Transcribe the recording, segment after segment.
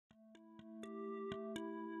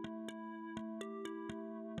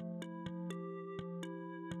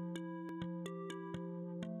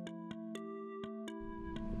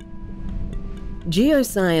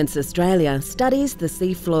Geoscience Australia studies the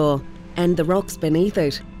seafloor and the rocks beneath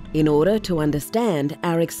it in order to understand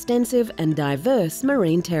our extensive and diverse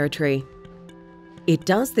marine territory. It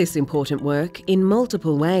does this important work in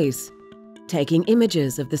multiple ways, taking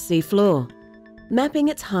images of the seafloor, mapping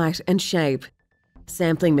its height and shape,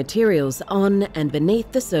 sampling materials on and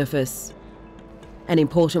beneath the surface. An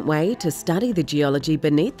important way to study the geology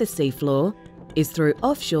beneath the seafloor is through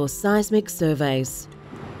offshore seismic surveys.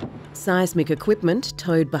 Seismic equipment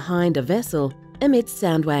towed behind a vessel emits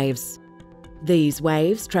sound waves. These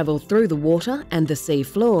waves travel through the water and the sea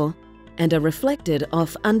floor and are reflected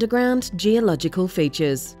off underground geological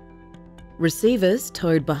features. Receivers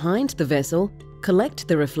towed behind the vessel collect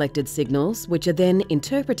the reflected signals, which are then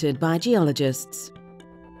interpreted by geologists.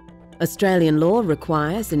 Australian law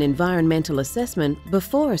requires an environmental assessment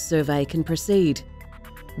before a survey can proceed.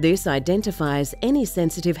 This identifies any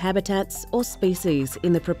sensitive habitats or species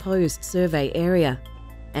in the proposed survey area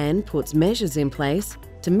and puts measures in place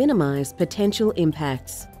to minimise potential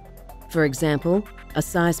impacts. For example, a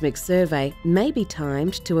seismic survey may be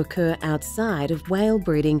timed to occur outside of whale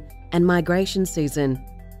breeding and migration season.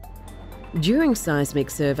 During seismic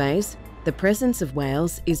surveys, the presence of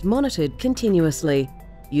whales is monitored continuously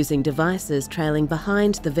using devices trailing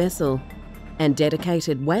behind the vessel and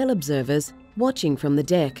dedicated whale observers watching from the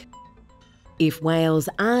deck. If whales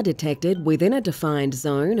are detected within a defined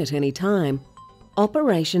zone at any time,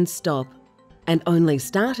 operations stop and only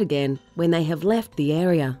start again when they have left the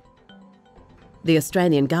area. The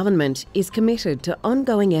Australian Government is committed to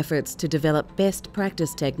ongoing efforts to develop best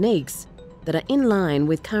practice techniques that are in line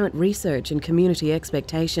with current research and community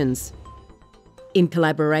expectations. In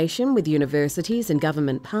collaboration with universities and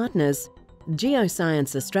government partners,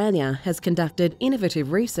 Geoscience Australia has conducted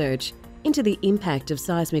innovative research into the impact of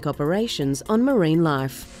seismic operations on marine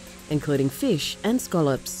life, including fish and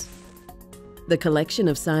scallops. The collection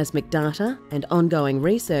of seismic data and ongoing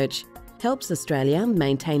research helps Australia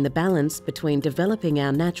maintain the balance between developing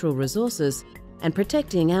our natural resources and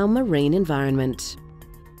protecting our marine environment.